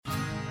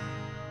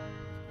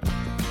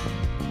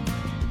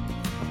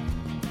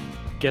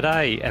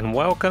G'day and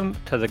welcome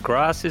to The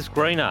Grass is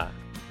Greener.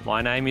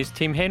 My name is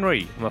Tim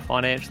Henry. I'm a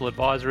financial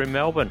advisor in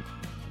Melbourne.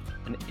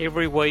 And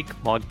every week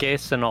my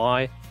guests and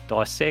I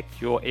dissect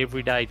your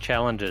everyday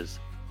challenges.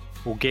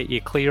 We'll get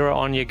you clearer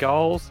on your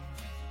goals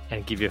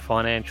and give you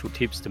financial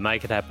tips to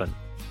make it happen.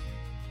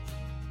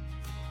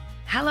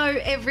 Hello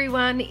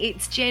everyone,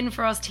 it's Jen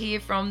Frost here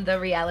from the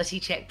Reality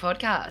Check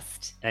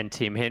podcast. And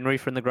Tim Henry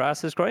from The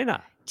Grass is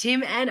Greener.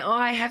 Tim and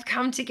I have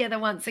come together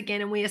once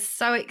again and we are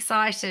so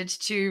excited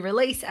to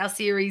release our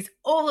series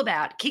all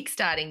about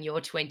kickstarting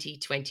your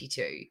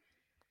 2022.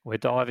 We're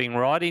diving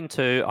right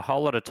into a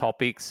whole lot of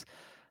topics,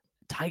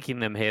 taking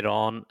them head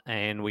on,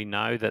 and we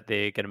know that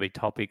they're going to be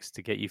topics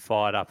to get you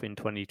fired up in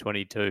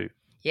 2022.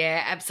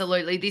 Yeah,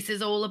 absolutely. This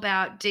is all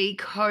about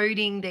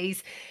decoding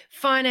these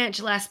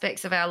financial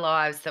aspects of our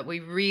lives that we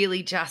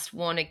really just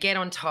want to get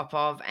on top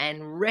of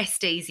and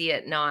rest easy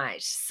at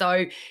night.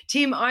 So,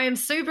 Tim, I am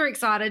super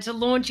excited to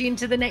launch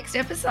into the next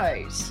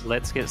episode.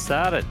 Let's get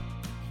started.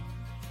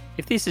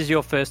 If this is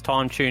your first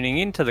time tuning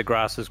in to The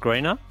Grass is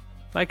Greener,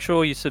 make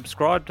sure you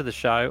subscribe to the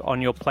show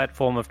on your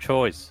platform of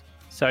choice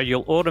so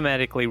you'll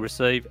automatically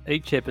receive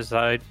each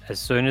episode as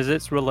soon as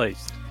it's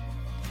released.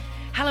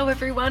 Hello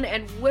everyone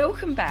and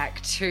welcome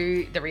back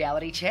to the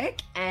Reality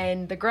Check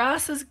and The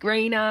Grass is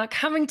Greener,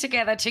 coming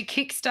together to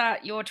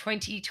kickstart your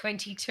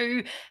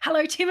 2022.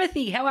 Hello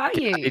Timothy, how are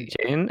you? Hey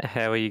Jen,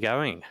 how are you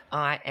going?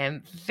 I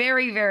am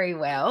very, very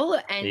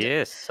well. And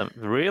yes, I'm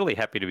really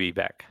happy to be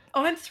back.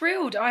 I'm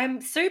thrilled. I'm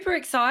super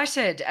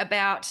excited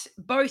about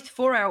both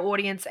for our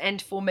audience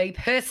and for me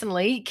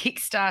personally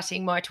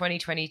kickstarting my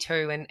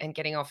 2022 and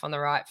getting off on the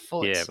right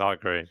foot. Yeah, I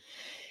agree.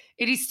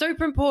 It is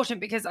super important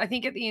because I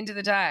think at the end of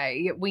the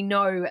day, we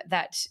know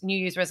that New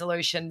Year's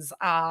resolutions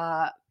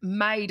are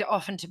made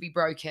often to be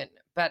broken,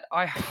 but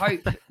I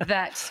hope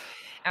that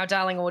our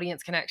darling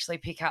audience can actually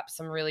pick up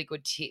some really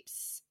good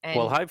tips.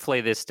 Well,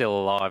 hopefully they're still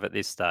alive at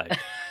this stage.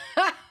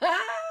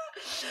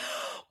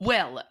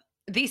 Well,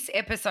 this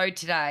episode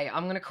today,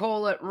 I'm going to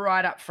call it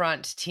right up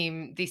front,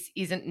 Tim. This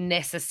isn't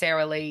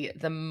necessarily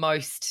the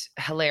most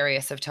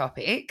hilarious of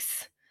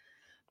topics,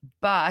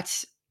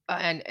 but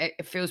and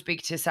it feels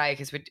big to say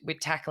because we're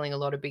tackling a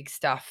lot of big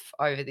stuff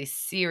over this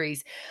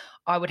series.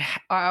 I would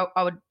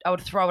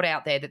throw it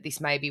out there that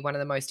this may be one of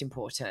the most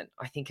important.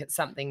 I think it's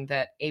something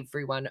that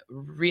everyone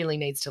really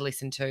needs to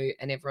listen to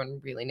and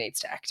everyone really needs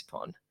to act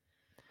upon.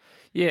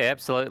 Yeah,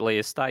 absolutely.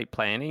 Estate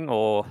planning,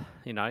 or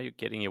you're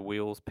getting your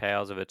wills,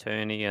 powers of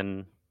attorney,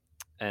 and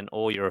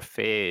all your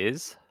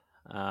affairs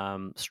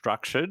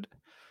structured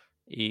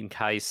in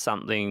case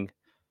something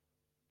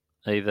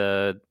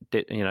either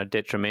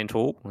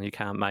detrimental, you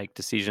can't make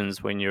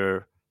decisions when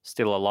you're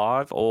still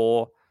alive,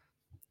 or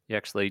you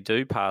actually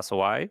do pass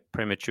away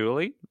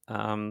prematurely.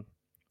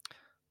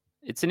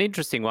 It's an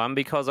interesting one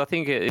because I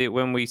think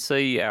when we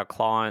see our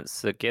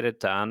clients that get it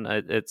done,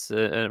 it's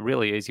a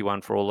really easy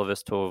one for all of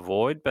us to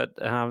avoid, but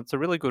it's a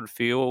really good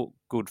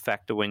feel-good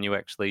factor when you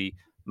actually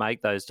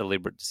make those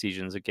deliberate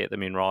decisions and get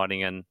them in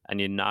writing and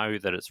you know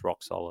that it's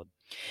rock solid.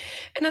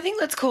 And I think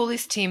let's call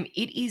this, Tim,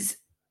 it is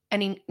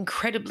an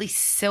incredibly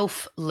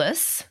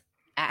selfless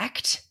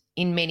act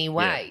in many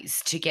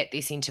ways to get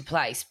this into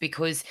place,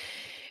 because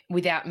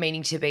without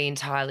meaning to be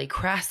entirely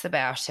crass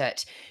about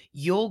it,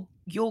 you're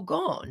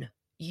gone.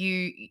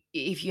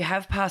 If you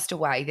have passed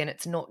away, then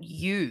it's not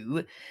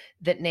you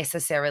that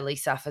necessarily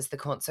suffers the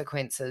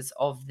consequences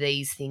of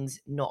these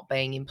things not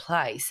being in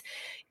place.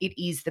 It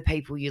is the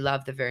people you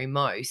love the very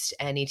most,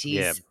 and it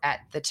is at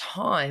the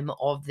time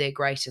of their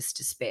greatest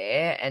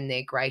despair and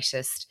their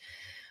greatest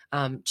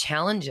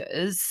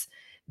challenges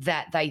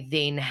that they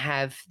then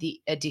have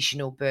the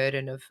additional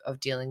burden of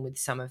dealing with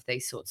some of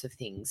these sorts of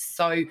things.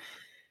 So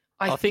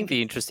I think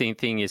the interesting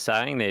thing you're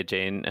saying there,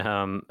 Jen,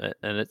 and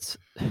it's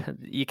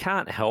you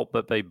can't help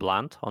but be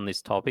blunt on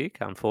this topic,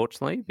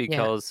 unfortunately,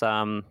 because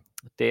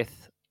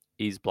death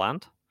is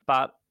blunt.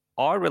 But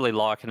I really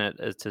liken it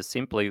as to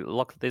simply,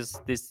 look, there's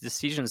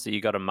decisions that you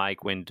got to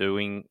make when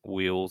doing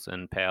wills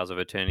and powers of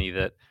attorney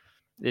that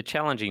they're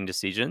challenging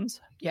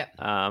decisions. Yeah.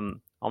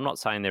 I'm not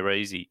saying they're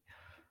easy,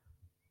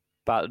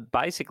 but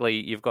basically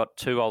you've got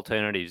two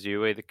alternatives.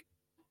 You either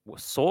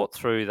sort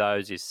through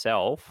those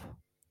yourself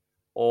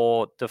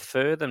or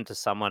defer them to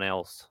someone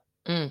else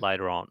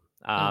later on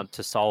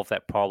to solve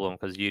that problem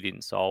because you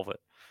didn't solve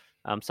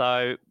it.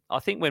 So I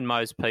think when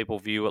most people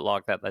view it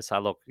like that, they say,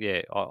 look,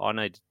 I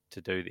need to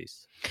do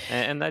this.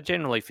 And they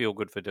generally feel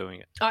good for doing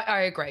it.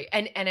 I agree.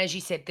 And as you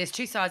said, there's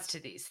two sides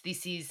to this.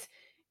 This is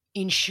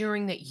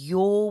ensuring that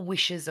your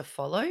wishes are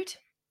followed.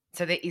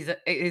 So there is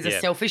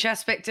a selfish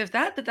aspect of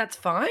that, but that's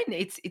fine.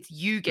 It's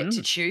you get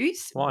to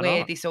choose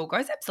where this all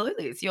goes.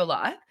 Absolutely. It's your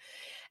life.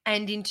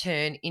 And in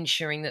turn,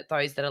 ensuring that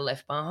those that are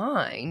left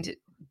behind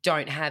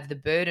don't have the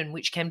burden,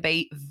 which can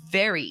be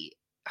very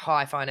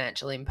high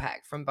financial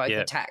impact from both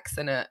a tax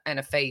and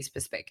a fees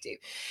perspective.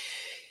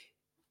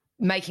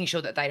 Making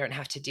sure that they don't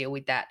have to deal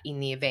with that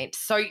in the event.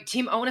 So,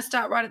 Tim, I want to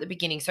start right at the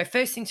beginning. So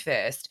first things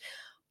first,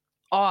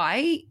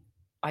 I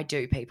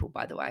do, people,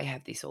 by the way,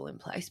 have this all in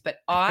place, but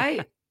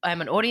I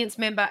am an audience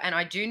member and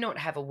I do not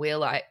have a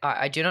will.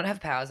 I do not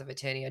have powers of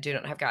attorney. I do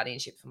not have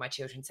guardianship for my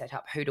children set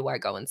up. Who do I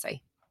go and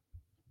see?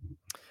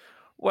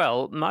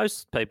 Well,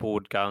 most people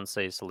would go and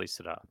see a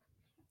solicitor,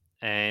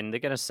 and they're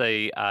going to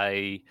see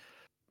a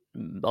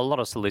lot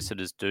of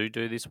solicitors do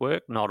this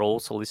work. Not all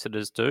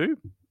solicitors do.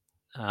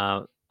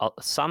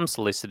 Some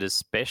solicitors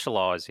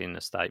specialise in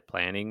estate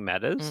planning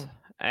matters,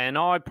 and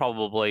I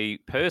probably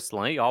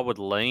personally I would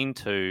lean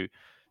to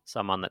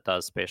someone that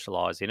does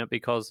specialise in it,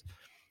 because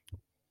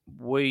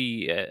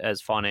we,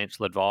 as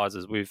financial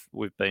advisors,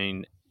 we've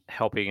been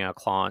helping our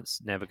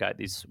clients navigate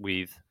this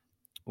with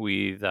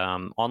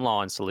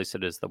online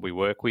solicitors that we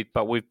work with,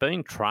 but we've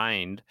been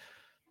trained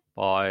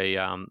by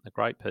a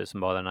great person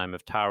by the name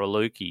of Tara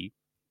Lukey,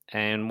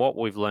 and what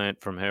we've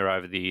learnt from her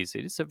over the years,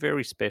 it is a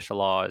very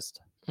specialised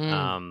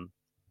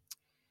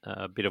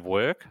bit of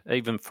work,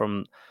 even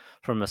from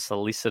a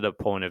solicitor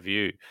point of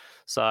view.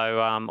 So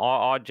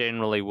I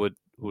generally would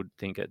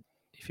think it,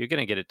 if you're going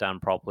to get it done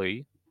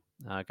properly,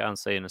 go and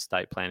see an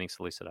estate planning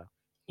solicitor.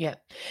 Yeah.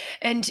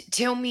 And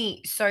tell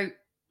me, so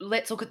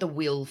let's look at the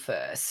will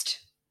first.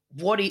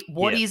 What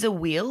is a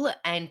will,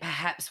 and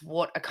perhaps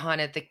what are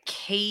kind of the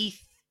key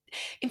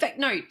in fact,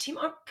 no, Tim,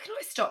 can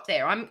I stop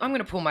there? I'm going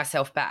to pull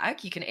myself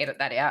back. You can edit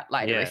that out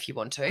later if you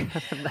want to.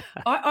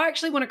 I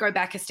actually want to go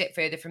back a step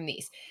further from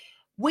this.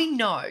 We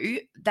know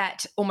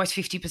that almost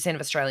 50%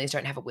 of Australians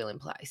don't have a will in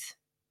place.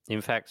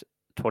 In fact,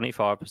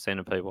 25%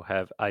 of people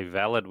have a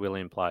valid will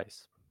in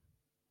place.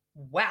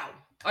 Wow.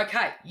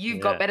 Okay,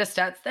 you've got better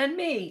stats than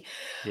me.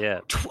 Yeah.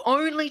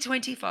 Only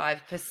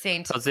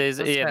 25%. Because there's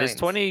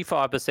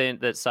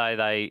 25% that say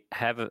they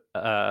have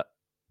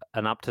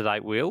an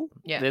up-to-date will.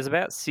 Yeah. There's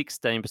about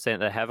 16%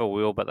 that have a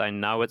will, but they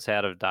know it's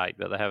out of date,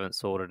 but they haven't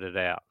sorted it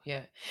out.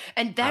 Yeah.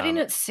 And that in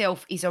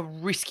itself is a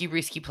risky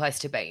place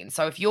to be in.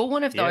 So if you're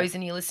one of those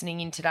and you're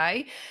listening in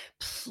today,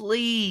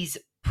 please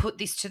put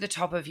this to the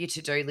top of your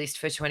to-do list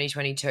for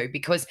 2022,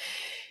 because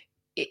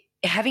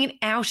having an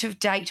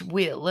out-of-date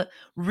will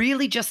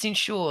really just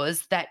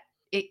ensures that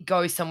it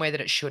goes somewhere that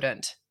it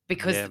shouldn't,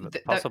 because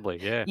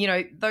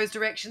those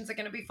directions are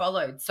going to be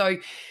followed. So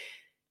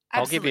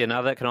I'll give you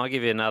another. Can I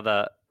give you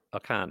another? I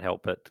can't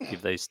help but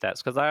give these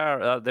stats because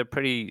they're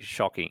pretty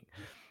shocking.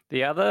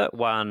 The other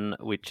one,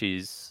 which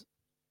is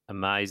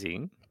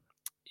amazing,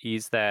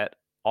 is that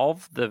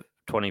of the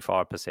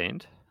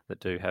 25%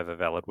 that do have a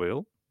valid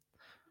will,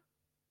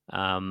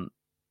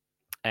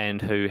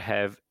 and who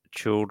have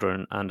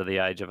children under the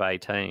age of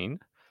 18,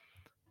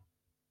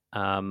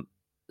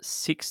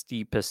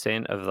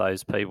 60% of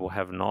those people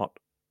have not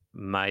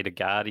made a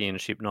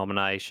guardianship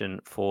nomination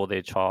for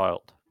their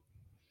child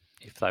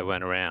if they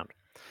weren't around.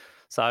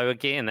 So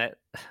again, that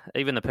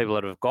even the people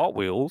that have got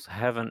wills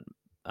haven't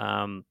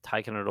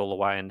taken it all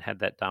away and had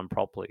that done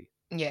properly.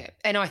 Yeah,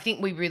 and I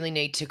think we really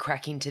need to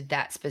crack into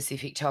that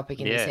specific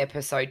topic in this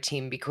episode,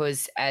 Tim,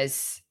 because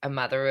as a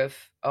mother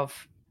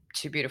of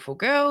two beautiful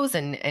girls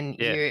and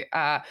you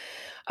are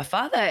a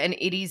father, and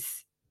it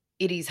is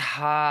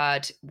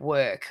hard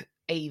work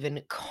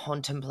even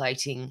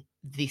contemplating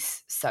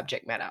this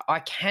subject matter. I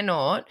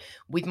cannot,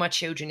 with my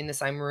children in the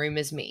same room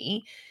as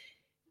me,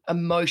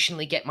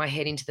 emotionally get my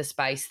head into the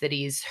space that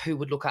is who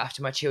would look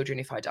after my children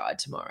if I died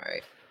tomorrow.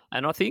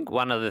 And I think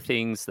one of the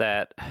things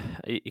that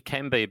it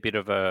can be a bit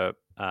of a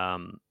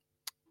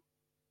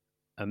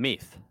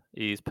myth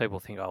is people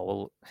think, oh,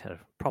 well,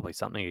 probably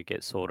something that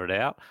gets sorted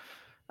out.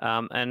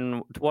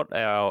 And what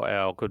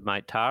our good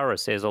mate Tara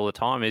says all the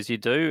time is you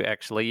do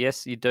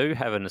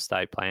have an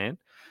estate plan.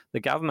 The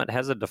government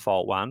has a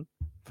default one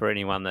for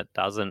anyone that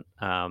doesn't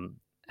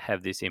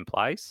have this in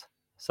place.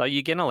 So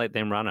you're going to let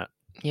them run it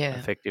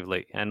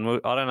effectively. And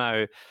I don't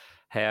know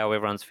how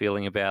everyone's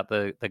feeling about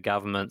the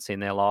governments in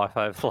their life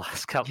over the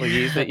last couple of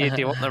years. But do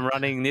you want them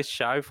running this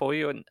show for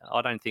you? And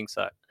I don't think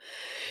so.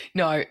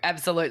 No,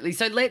 absolutely.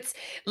 So let's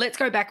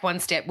go back one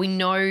step. We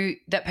know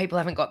that people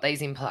haven't got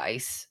these in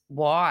place.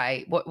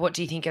 Why? What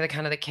do you think are the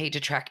kind of the key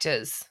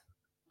detractors?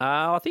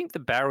 I think the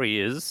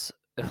barriers.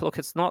 Look,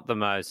 it's not the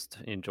most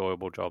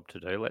enjoyable job to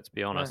do. Let's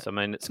be honest. Right. I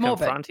mean, it's morbid.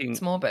 confronting.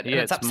 It's morbid. Yeah,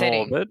 and it's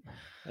upsetting. Morbid.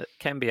 It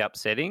can be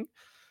upsetting.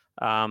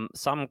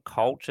 Some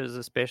cultures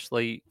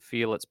especially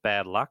feel it's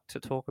bad luck to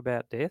talk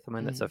about death. I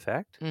mean, that's a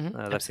fact.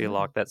 They feel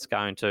like that's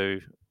going to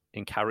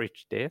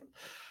encourage death.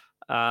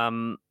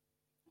 But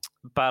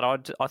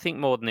I think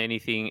more than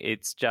anything,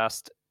 it's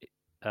just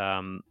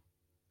I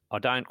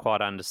don't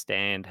quite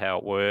understand how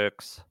it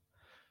works.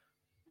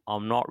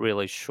 I'm not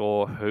really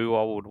sure who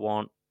I would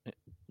want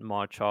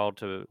my child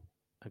to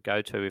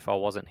go to if I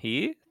wasn't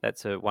here.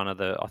 That's one of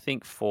the, I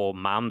think for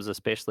mums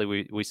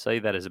especially, we see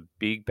that as a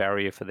big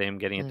barrier for them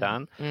getting it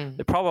done.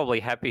 They're probably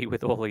happy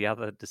with all the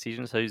other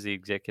decisions, who's the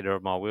executor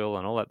of my will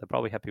and all that. They're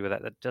probably happy with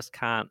that. They just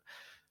can't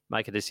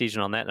make a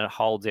decision on that, and it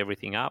holds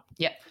everything up.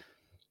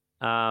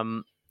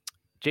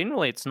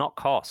 Generally, it's not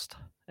cost.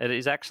 It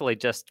is actually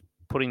just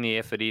putting the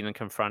effort in and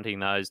confronting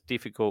those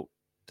difficult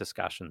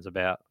discussions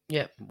about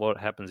what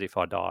happens if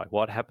I die,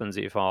 what happens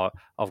if I've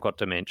got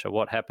dementia,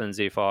 what happens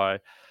if I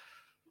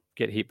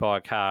get hit by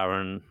a car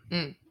and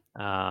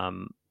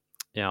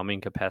I'm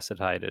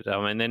incapacitated.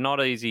 I mean, they're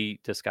not easy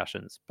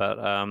discussions,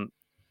 but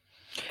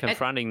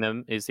confronting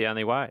them is the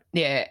only way.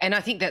 Yeah, and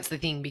I think that's the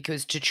thing,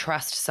 because to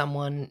trust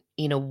someone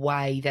in a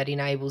way that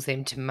enables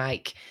them to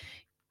make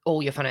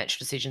all your financial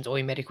decisions, all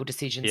your medical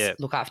decisions, Yeah.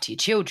 look after your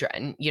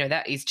children,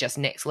 that is just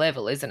next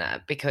level, isn't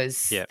it?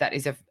 Because Yeah. that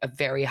is a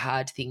very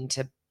hard thing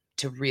to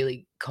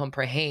really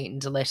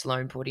comprehend, let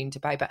alone put into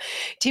paper.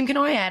 Tim, can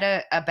I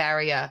add a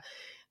barrier?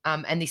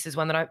 And this is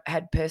one that I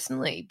had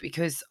personally,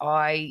 because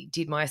I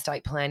did my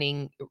estate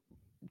planning,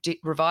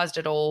 revised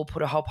it all,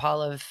 put a whole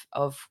pile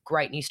of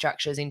great new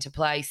structures into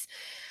place,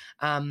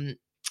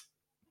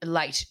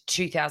 late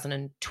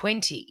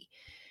 2020.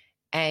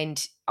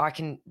 And I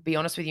can be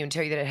honest with you and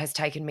tell you that it has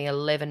taken me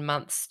 11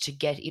 months to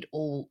get it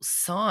all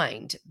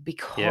signed,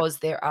 because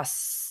there are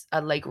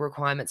legal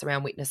requirements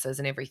around witnesses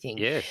and everything.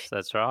 Yes,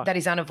 that's right. That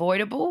is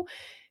unavoidable.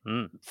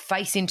 Mm.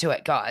 Face into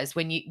it, guys.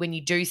 When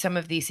you do some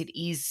of this, it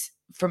is,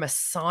 from a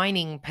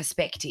signing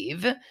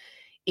perspective,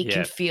 it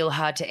can feel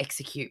hard to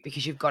execute,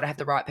 because you've got to have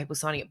the right people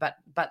signing it. But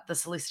the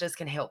solicitors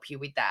can help you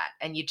with that,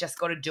 and you just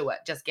got to do it.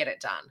 Just get it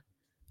done.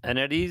 And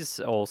it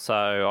is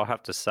also, I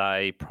have to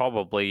say,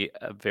 probably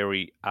a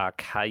very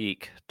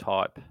archaic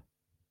type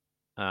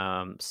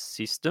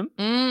system.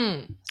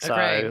 So,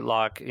 Agreed.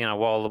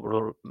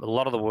 while a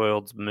lot of the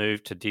world's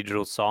moved to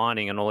digital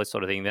signing and all this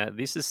sort of thing, that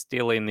this is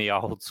still in the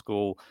old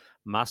school.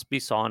 Must be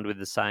signed with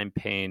the same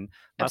pen.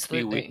 Must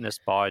Absolutely. be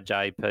witnessed by a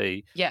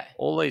JP. Yeah.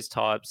 All these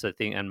types of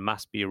things, and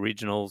must be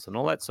originals and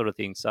all that sort of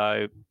thing.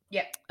 So,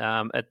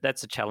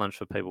 that's a challenge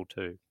for people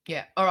too.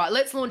 Yeah. All right,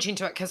 let's launch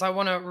into it, because I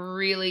want to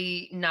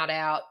really nut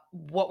out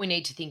what we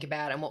need to think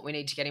about and what we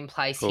need to get in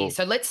place here.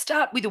 So let's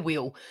start with a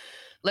will.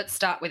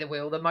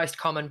 The most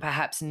common,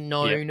 perhaps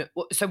known. Yep.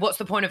 So what's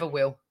the point of a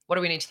will? What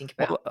do we need to think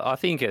about? Well, I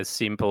think as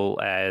simple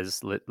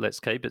as, let's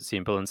keep it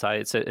simple and say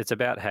it's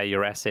about how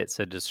your assets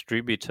are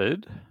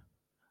distributed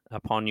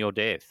upon your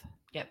death.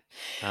 Yep.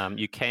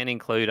 You can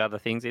include other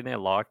things in there,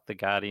 like the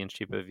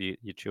guardianship of your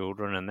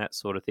children and that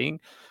sort of thing.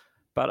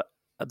 But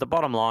the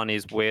bottom line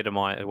is, where do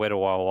I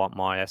want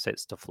my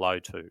assets to flow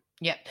to?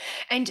 Yeah.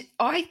 And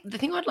the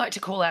thing I'd like to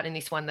call out in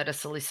this one, that a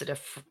solicitor,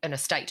 an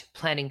estate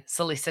planning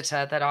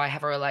solicitor that I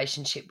have a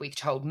relationship with,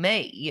 told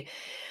me,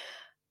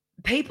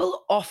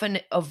 people often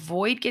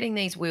avoid getting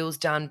these wills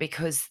done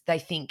because they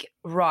think,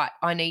 right,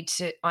 I need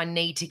to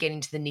get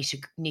into the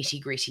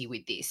nitty gritty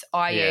with this,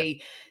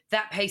 i.e.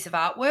 that piece of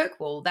artwork,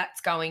 well, that's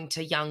going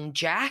to young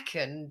Jack,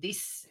 and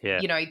this,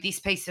 this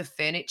piece of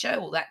furniture,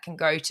 well, that can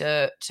go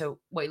to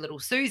wee little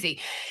Susie.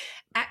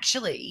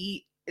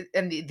 Actually,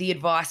 and the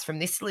advice from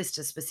this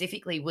solicitor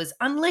specifically was,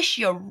 unless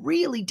you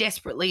really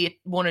desperately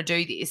want to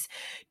do this,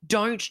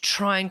 don't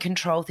try and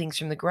control things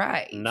from the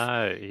grave.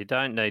 No, you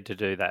don't need to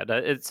do that.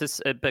 It's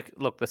just,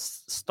 look, the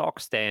stock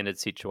standard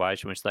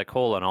situation, which they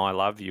call an I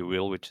love you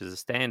will, which is a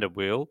standard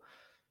will,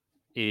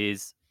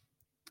 is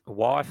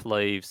wife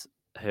leaves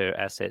her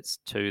assets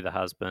to the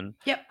husband.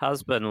 Yep.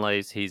 Husband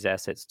leaves his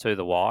assets to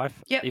the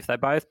wife. Yep. If they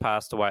both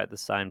passed away at the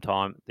same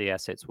time, the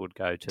assets would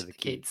go to the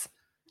kids.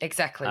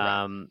 Exactly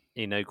right.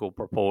 In equal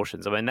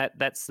proportions. I mean,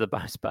 that's the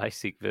most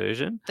basic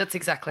version. That's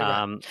exactly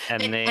right. And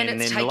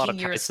it's taking a lot of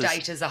your cases,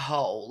 estate as a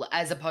whole,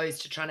 as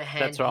opposed to trying to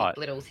handpick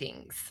little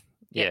things.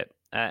 Yeah.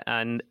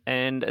 And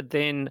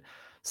then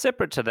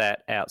separate to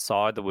that,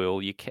 outside the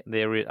will,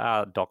 there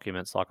are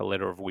documents like a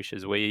letter of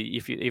wishes where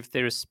if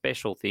there are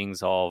special things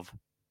of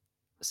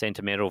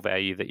sentimental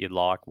value that you'd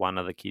like one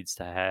of the kids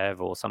to have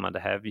or someone to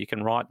have, you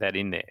can write that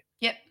in there.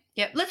 Yep.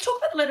 Yeah, let's talk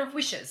about the letter of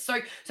wishes. So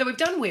we've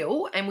done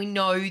will, and we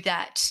know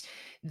that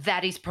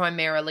is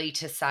primarily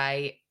to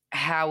say,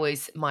 how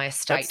is my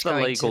estate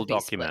going to be split? That's the legal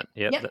document.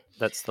 Yep.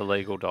 That's the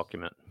legal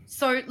document.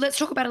 So let's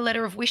talk about a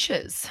letter of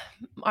wishes.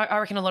 I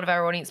reckon a lot of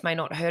our audience may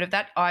not have heard of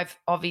that. I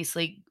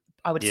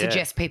would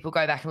suggest people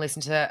go back and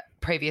listen to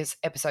previous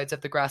episodes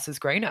of The Grass is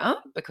Greener,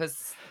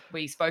 because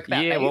we spoke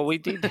about these. Well, we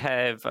did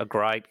have a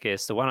great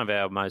guest. One of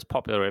our most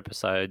popular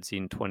episodes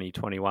in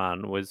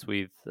 2021 was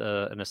with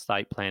an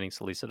estate planning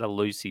solicitor,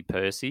 Lucy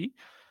Percy.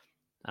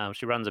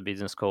 She runs a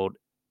business called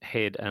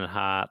Head and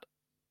Heart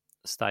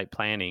Estate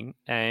Planning,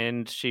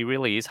 and she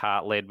really is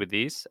heart-led with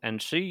this,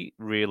 and she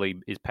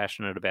really is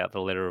passionate about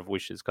the letter of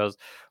wishes, because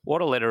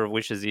what a letter of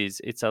wishes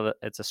is, it's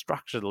a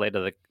structured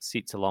letter that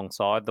sits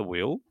alongside the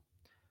will.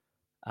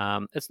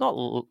 It's not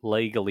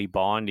legally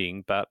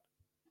binding, but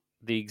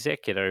the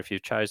executor, if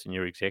you've chosen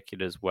your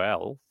executors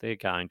well, they're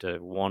going to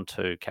want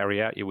to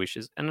carry out your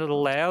wishes, and it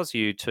allows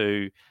you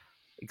to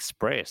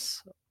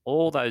express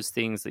all those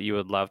things that you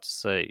would love to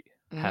see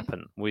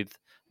happen with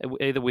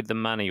either with the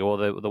money or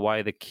the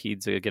way the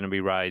kids are going to be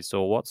raised,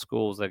 or what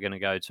schools they're going to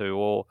go to,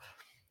 or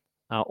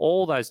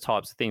all those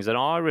types of things. And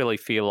I really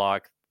feel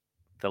like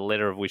the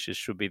letter of wishes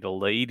should be the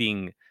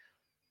leading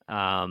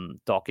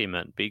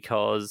document,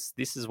 because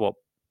this is what,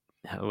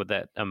 with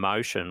that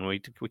emotion, we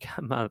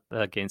come up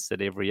against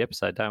it every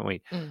episode, don't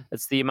we?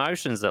 It's the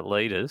emotions that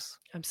lead us.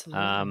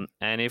 Absolutely.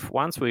 And if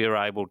once we are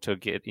able to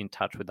get in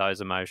touch with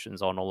those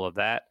emotions on all of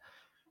that,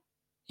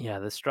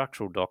 the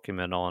structural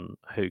document on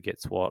who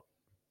gets what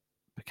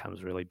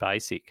becomes really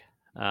basic.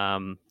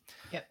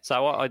 Yep.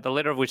 So the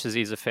Letter of Wishes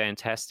is a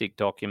fantastic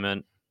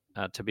document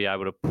to be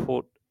able to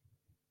put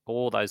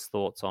all those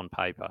thoughts on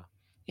paper.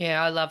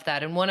 Yeah, I love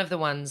that. And one of the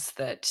ones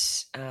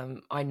that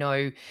I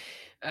know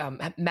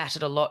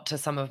mattered a lot to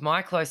some of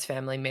my close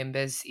family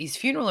members is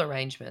funeral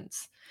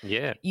arrangements.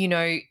 Yeah, You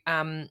know,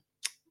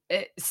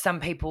 some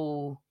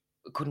people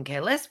couldn't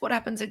care less what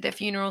happens at their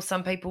funeral.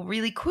 Some people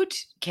really could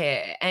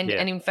care. And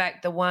yeah. in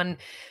fact, the one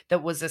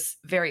that was a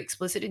very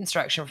explicit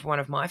instruction from one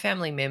of my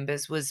family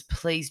members was,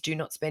 please do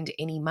not spend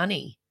any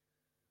money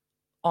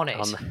on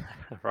On it.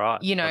 the,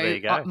 right. You Well, there know,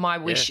 you go. my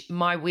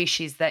Yeah, wish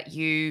is that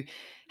you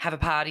have a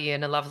party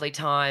and a lovely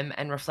time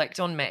and reflect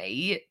on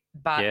me,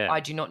 but yeah, I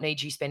do not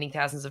need you spending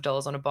thousands of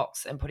dollars on a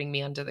box and putting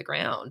me under the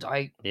ground.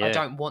 I yeah,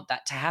 don't want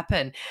that to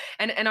happen.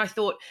 And I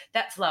thought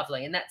that's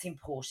lovely and that's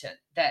important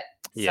that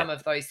yeah. some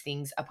of those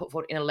things are put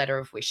forward in a letter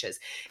of wishes.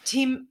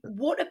 Tim,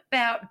 what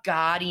about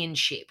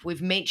guardianship?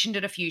 We've mentioned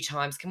it a few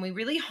times. Can we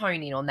really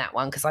hone in on that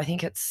one? Because I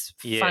think it's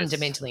Yes.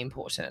 fundamentally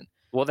important.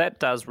 Well, that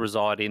does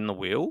reside in the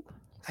will.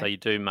 So Okay. you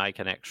do make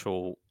an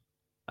actual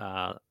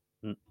uh,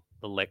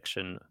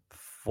 election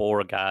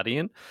for a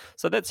guardian.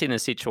 So that's in a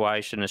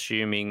situation,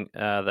 assuming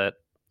that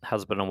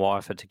husband and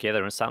wife are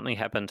together and something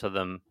happened to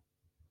them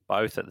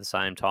both at the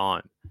same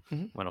time.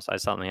 Mhm. When I say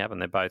something happened,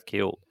 they're both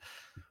killed.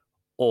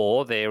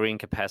 Or they're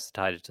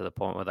incapacitated to the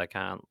point where they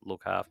can't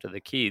look after the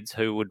kids.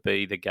 Who would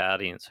be the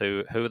guardians?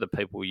 Who are the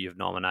people you've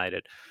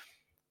nominated?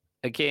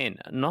 Again,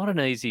 not an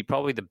easy,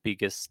 probably the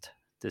biggest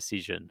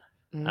decision.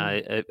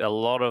 Mm. A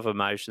lot of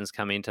emotions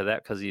come into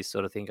that because you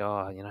sort of think,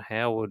 oh,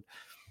 how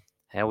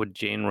would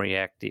Jen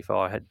react if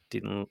I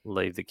didn't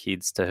leave the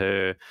kids to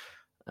her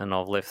and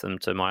I've left them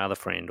to my other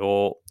friend,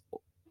 or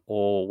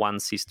one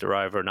sister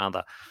over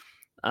another?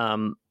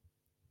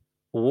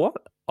 What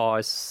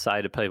I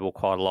say to people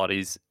quite a lot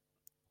is,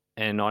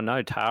 and I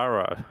know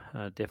Tara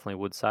definitely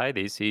would say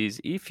this,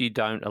 is if you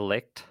don't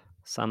elect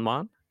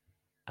someone,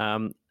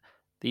 um,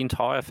 the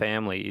entire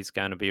family is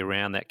going to be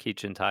around that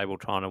kitchen table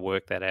trying to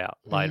work that out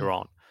later Mhm.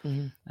 on.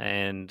 Mhm.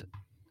 And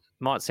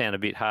might sound a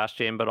bit harsh,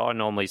 Jen, but I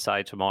normally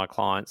say to my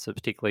clients,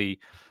 particularly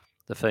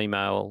the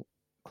female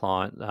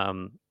client,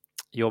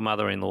 your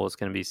mother-in-law is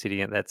going to be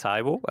sitting at that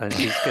table, and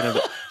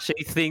she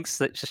thinks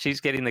that she's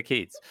getting the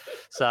kids.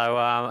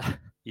 So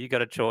you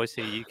got a choice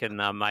here. You can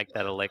make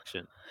that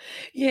election.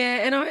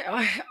 Yeah, and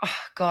oh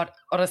God,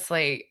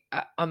 honestly,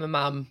 I'm a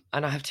mum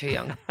and I have two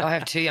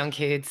young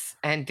kids,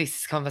 and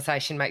this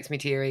conversation makes me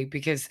teary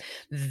because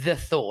the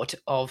thought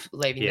of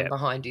leaving them Yeah,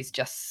 behind is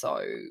just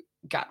so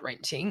gut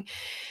wrenching,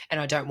 and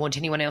I don't want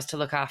anyone else to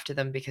look after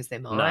them because they're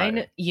no,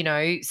 mine, you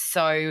know.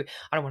 So I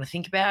don't want to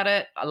think about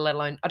it, let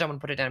alone I don't want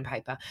to put it down on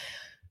paper.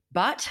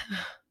 But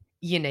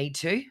you need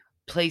to.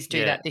 Please do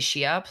yeah. that this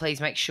year. Please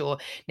make sure.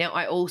 Now,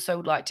 I also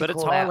would like to But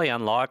it's call out highly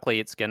unlikely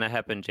it's going to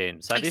happen,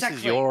 Jen. So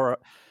exactly,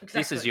 this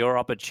is exactly. your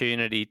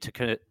opportunity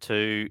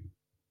to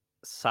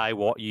say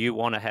what you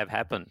want to have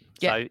happen.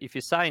 Yeah. So if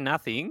you say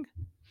nothing,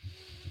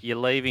 you're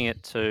leaving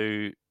it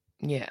to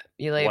Yeah,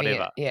 you're leaving it.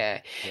 whatever.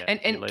 Yeah. Yeah, you're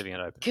And leaving it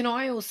open. can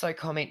I also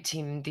comment,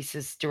 Tim? This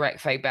is direct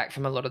feedback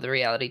from a lot of the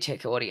reality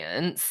check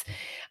audience.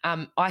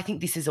 I think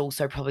this is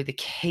also probably the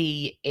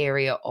key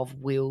area of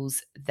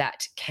wills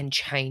that can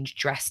change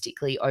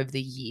drastically over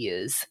the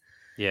years.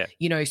 Yeah,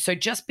 You know, so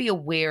just be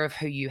aware of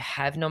who you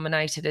have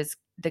nominated as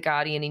the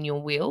guardian in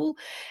your will.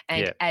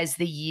 And yeah, as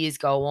the years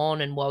go on,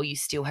 and while you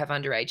still have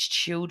underage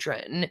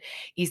children,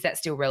 is that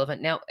still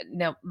relevant?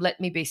 Now let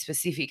me be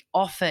specific.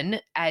 Often,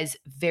 as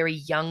very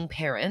young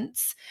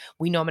parents,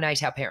 we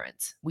nominate our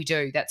parents. We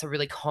do. That's a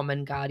really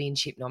common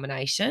guardianship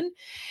nomination.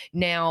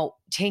 Now,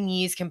 10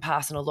 years can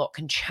pass and a lot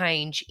can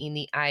change in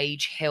the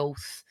age,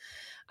 health,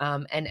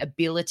 and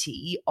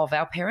ability of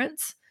our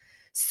parents.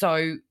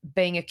 So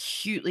being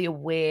acutely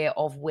aware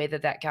of whether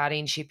that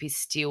guardianship is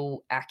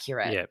still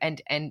accurate, yeah.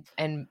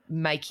 and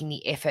making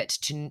the effort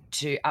to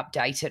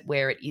update it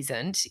where it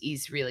isn't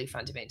is really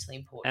fundamentally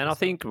important And I as well.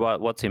 think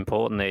what's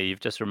important there, you've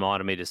just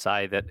reminded me to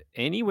say that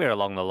anywhere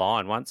along the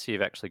line, once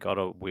you've actually got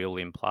a will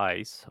in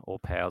place or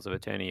powers of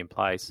attorney in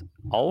place,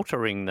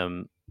 altering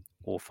them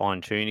or fine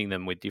tuning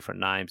them with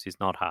different names is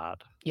not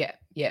hard.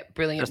 Yeah,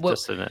 brilliant.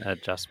 Just an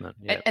adjustment.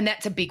 Yeah. And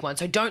that's a big one.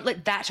 So don't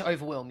let that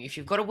overwhelm you. If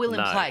you've got a will in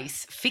No.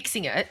 place,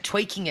 fixing it,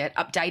 tweaking it,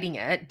 updating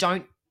it,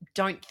 don't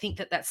think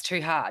that that's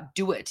too hard.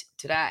 Do it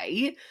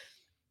today.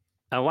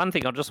 One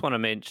thing I just want to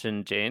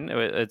mention, Jen,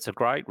 it's a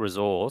great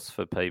resource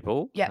for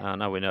people. Yeah. I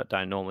know we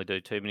don't normally do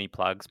too many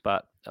plugs,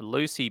 but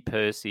Lucy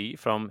Percy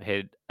from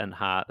Head and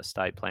Heart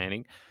Estate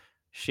Planning,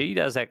 she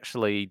does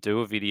actually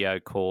do a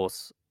video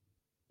course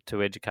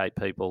to educate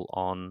people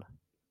on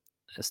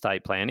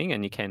estate planning,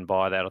 and you can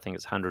buy that. I think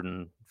it's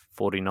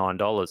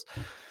 $149.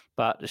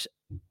 But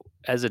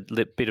as a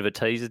bit of a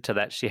teaser to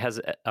that, she has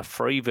a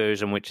free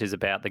version which is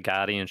about the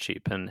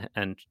guardianship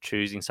and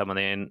choosing someone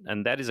there,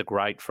 and that is a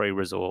great free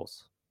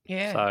resource.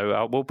 Yeah.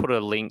 So we'll put a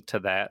link to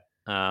that,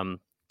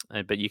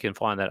 but you can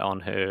find that on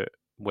her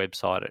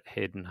website at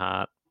Head and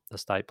Heart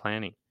Estate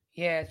Planning.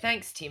 Yeah,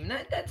 thanks, Tim.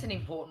 That's an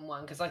important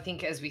one because I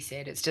think, as we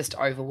said, it's just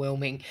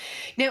overwhelming.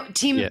 Now,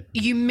 Tim, Yeah.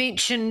 you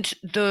mentioned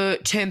the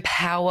term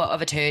power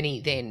of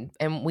attorney then,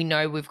 and we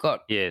know we've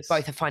got Yes.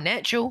 both a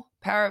financial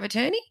power of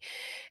attorney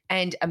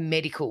and a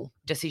medical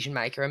decision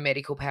maker, a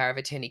medical power of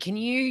attorney. Can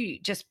you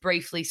just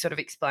briefly sort of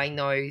explain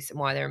those and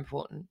why they're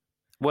important?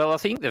 Well, I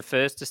think the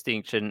first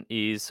distinction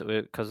is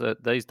because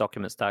these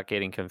documents start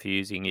getting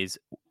confusing. Is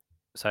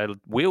so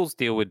wills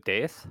deal with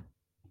death.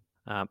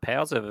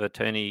 Powers of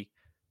attorney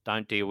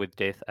don't deal with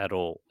death at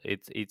all.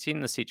 It's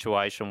in the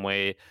situation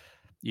where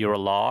you're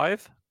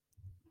alive,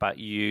 but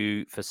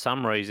you for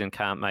some reason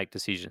can't make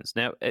decisions.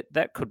 Now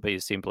that could be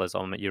as simple as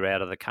you're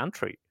out of the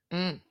country,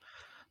 Mm.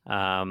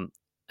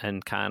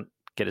 and can't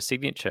get a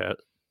signature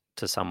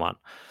to someone.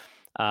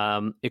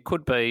 It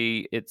could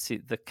be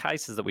the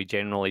cases that we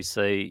generally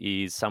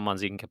see is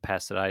someone's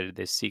incapacitated,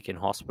 they're sick in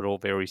hospital,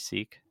 very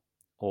sick,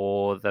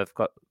 or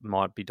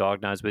might be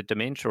diagnosed with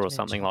dementia or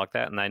something like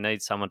that, and they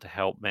need someone to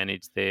help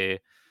manage their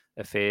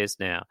affairs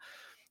now.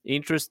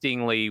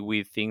 Interestingly,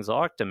 with things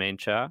like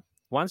dementia,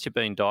 once you've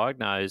been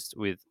diagnosed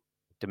with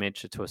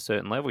dementia to a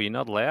certain level, you're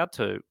not allowed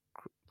to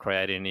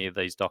create any of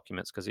these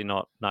documents because you're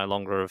no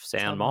longer of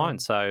sound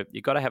mind. So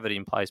you've got to have it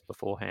in place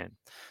beforehand.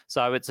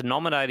 So it's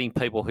nominating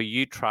people who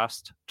you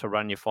trust to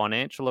run your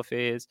financial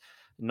affairs,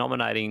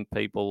 nominating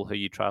people who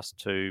you trust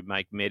to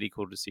make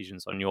medical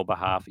decisions on your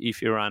behalf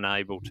if you're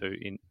unable to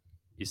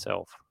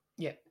yourself.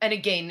 Yeah. And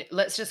again,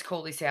 let's just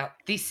call this out.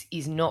 This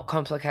is not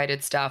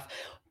complicated stuff.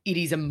 It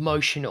is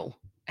emotional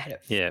and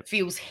it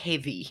feels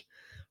heavy,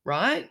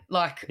 right?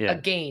 Like,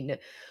 again,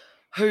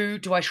 who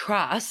do I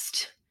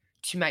trust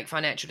to make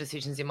financial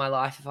decisions in my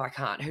life if I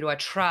can't? Who do I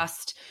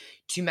trust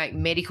to make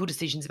medical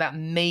decisions about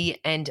me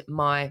and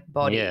my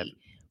body,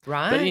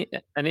 right?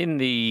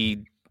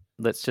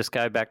 Let's just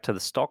go back to the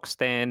stock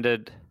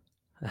standard.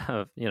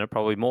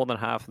 Probably more than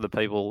half of the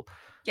people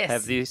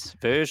have this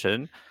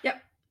version. Yep.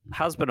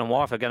 Husband and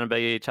wife are going to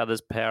be each other's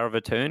power of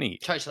attorney.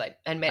 Totally.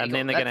 And medical. And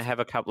then they're going to have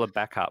a couple of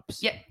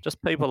backups. Yep.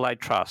 Just people they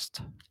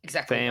trust.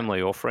 Exactly.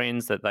 Family or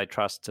friends that they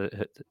trust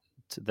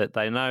that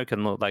they know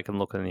they can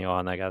look in the eye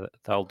and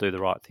they'll do the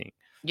right thing.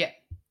 Yeah,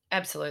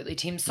 absolutely,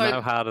 Tim. So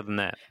no harder than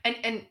that.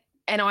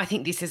 And I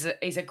think this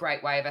is a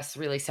great way of us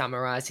really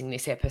summarising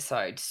this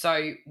episode.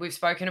 So we've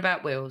spoken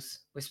about wills,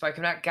 we've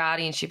spoken about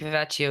guardianship of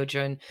our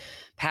children,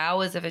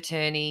 powers of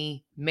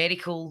attorney,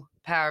 medical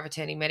power of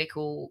attorney,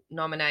 medical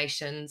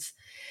nominations.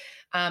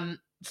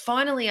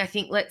 Finally, I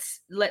think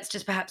let's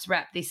just perhaps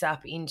wrap this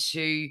up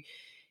into,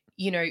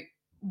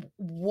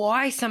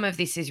 why some of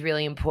this is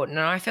really important.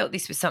 And I felt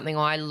this was something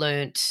I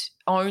learnt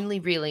only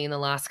really in the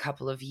last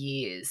couple of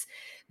years,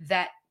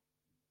 that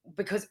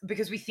because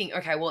we think,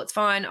 okay, well, it's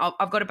fine.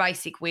 I've got a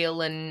basic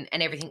will and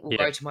everything will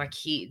go to my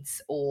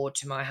kids or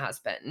to my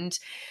husband.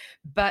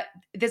 But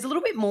there's a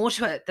little bit more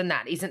to it than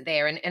that, isn't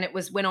there? And it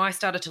was when I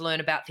started to learn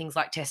about things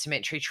like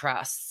testamentary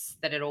trusts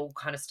that it all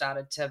kind of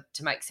started to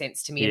make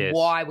sense to me, and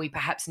why we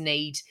perhaps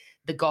need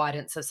the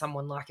guidance of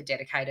someone like a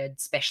dedicated,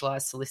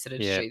 specialised solicitor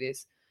to do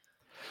this.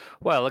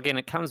 Well, again,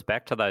 it comes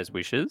back to those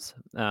wishes.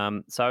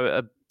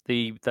 So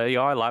the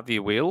I love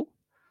you will,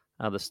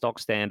 the stock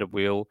standard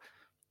will,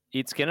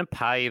 it's going to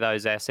pay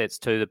those assets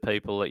to the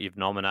people that you've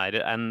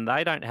nominated, and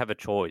they don't have a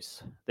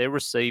choice. They're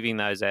receiving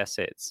those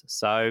assets.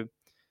 So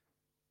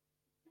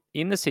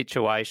in the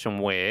situation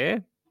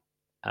where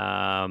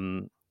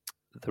the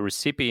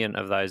recipient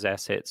of those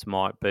assets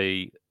might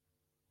be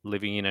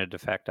living in a de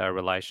facto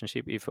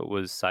relationship, if it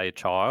was, say, a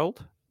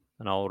child,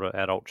 an older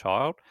adult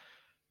child,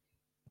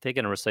 they're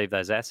going to receive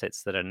those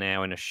assets that are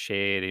now in a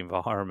shared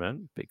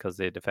environment because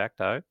they're de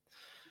facto.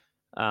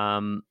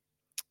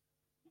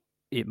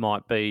 It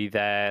might be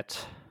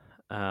that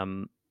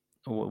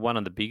one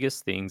of the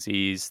biggest things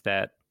is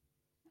that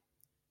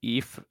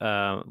if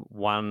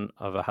one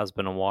of a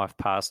husband and wife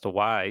passed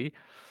away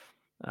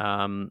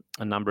a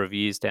number of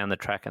years down the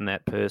track and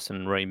that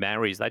person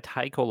remarries, they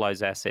take all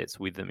those assets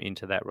with them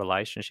into that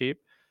relationship.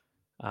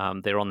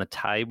 They're on the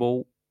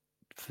table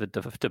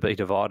to be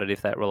divided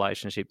if that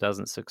relationship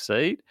doesn't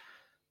succeed.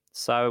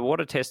 So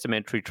what a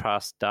testamentary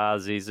trust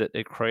does is it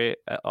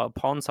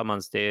upon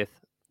someone's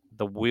death,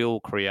 the will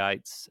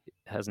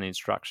has an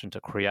instruction to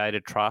create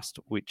a trust,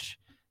 which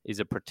is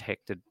a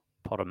protected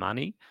pot of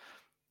money.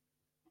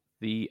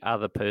 The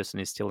other person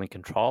is still in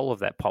control of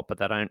that pot, but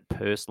they don't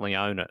personally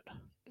own it.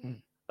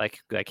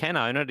 They can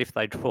own it if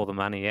they draw the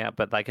money out,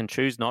 but they can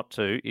choose not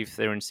to if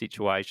they're in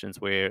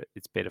situations where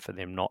it's better for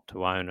them not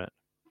to own it.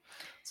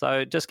 So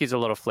it just gives a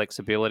lot of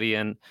flexibility,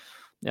 and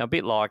a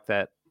bit like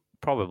that,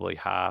 probably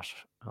harsh.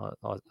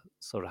 I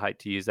sort of hate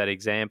to use that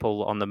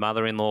example on the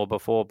mother-in-law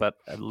before, but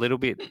a little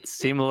bit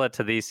similar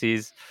to this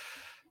is,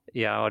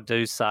 I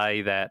do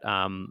say that,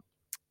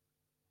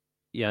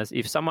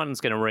 if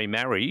someone's going to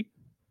remarry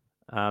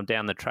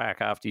down the track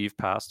after you've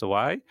passed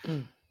away,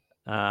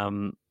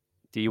 do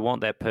you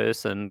want that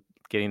person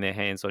getting their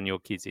hands on your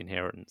kid's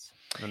inheritance.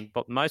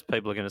 But most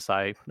people are going to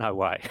say, no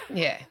way.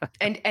 Yeah.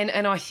 And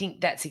I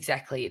think that's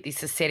exactly it.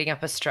 This is setting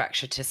up a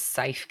structure to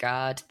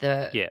safeguard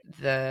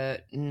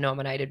the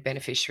nominated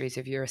beneficiaries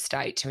of your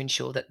estate to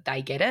ensure that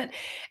they get it.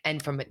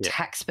 And from a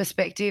tax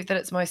perspective, that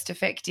it's most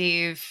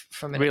effective,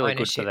 from an really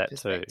ownership good for that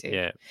perspective. too.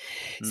 Yeah.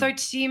 So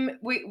Tim,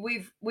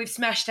 we've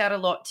smashed out a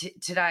lot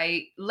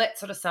today. Let's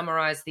sort of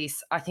summarize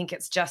this. I think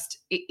it's just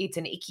it's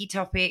an icky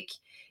topic.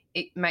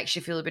 It makes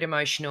you feel a bit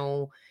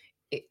emotional.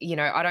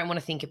 I don't want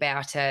to think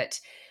about it,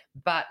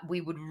 but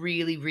we would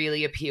really,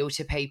 really appeal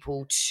to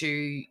people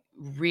to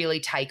really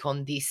take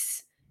on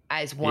this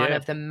as one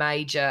of the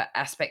major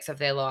aspects of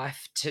their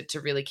life to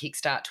really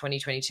kickstart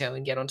 2022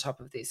 and get on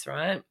top of this,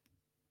 right?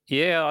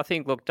 Yeah, I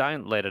think, look,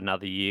 don't let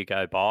another year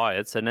go by.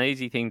 It's an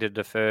easy thing to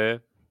defer.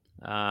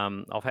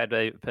 I've had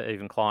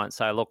even clients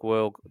say, look,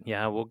 we'll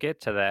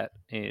get to that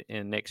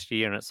in next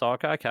year. And it's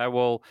like, okay,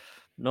 well,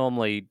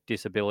 normally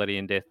disability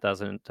and death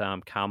doesn't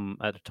come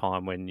at a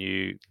time when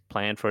you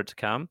plan for it to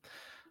come.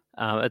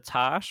 It's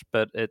harsh,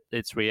 but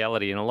it's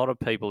reality. And a lot of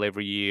people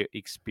every year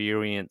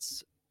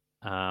experience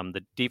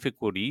the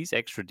difficulties,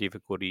 extra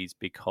difficulties,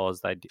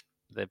 because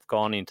they've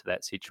gone into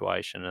that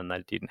situation and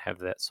they didn't have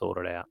that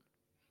sorted out.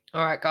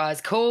 All right,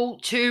 guys, call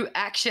to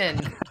action.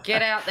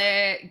 Get out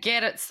there,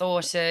 get it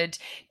sorted.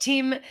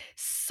 Tim,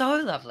 so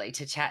lovely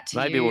to chat to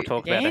you. Maybe we'll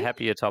talk about a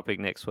happier topic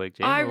next week,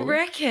 Jen. I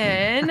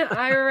reckon.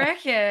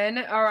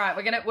 All right,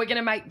 we're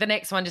gonna make the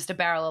next one just a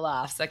barrel of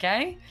laughs,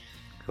 okay?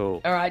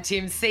 Cool. All right,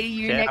 Tim, see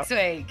you next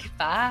week.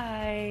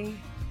 Bye.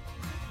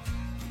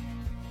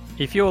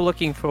 If you're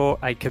looking for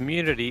a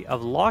community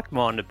of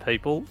like-minded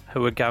people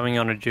who are going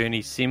on a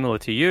journey similar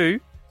to you,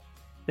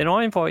 then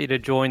I invite you to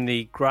join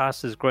the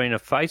Grass is Greener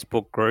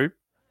Facebook group,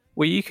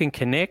 where you can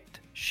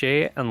connect,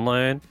 share and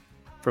learn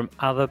from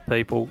other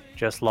people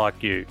just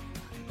like you.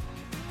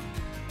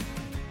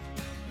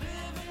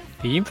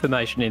 The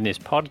information in this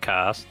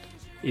podcast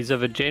is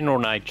of a general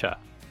nature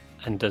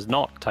and does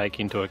not take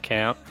into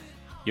account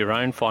your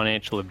own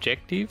financial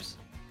objectives,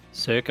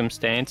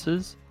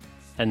 circumstances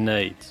and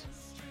needs.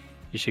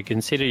 You should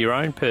consider your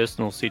own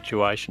personal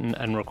situation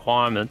and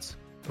requirements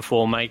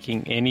before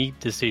making any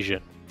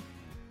decision.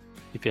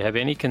 If you have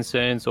any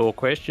concerns or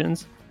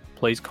questions,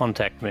 please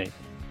contact me.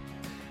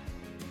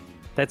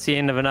 That's the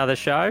end of another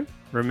show.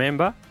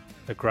 Remember,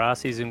 the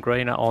grass isn't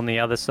greener on the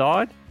other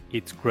side.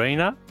 It's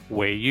greener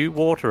where you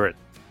water it.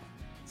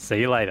 See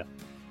you later.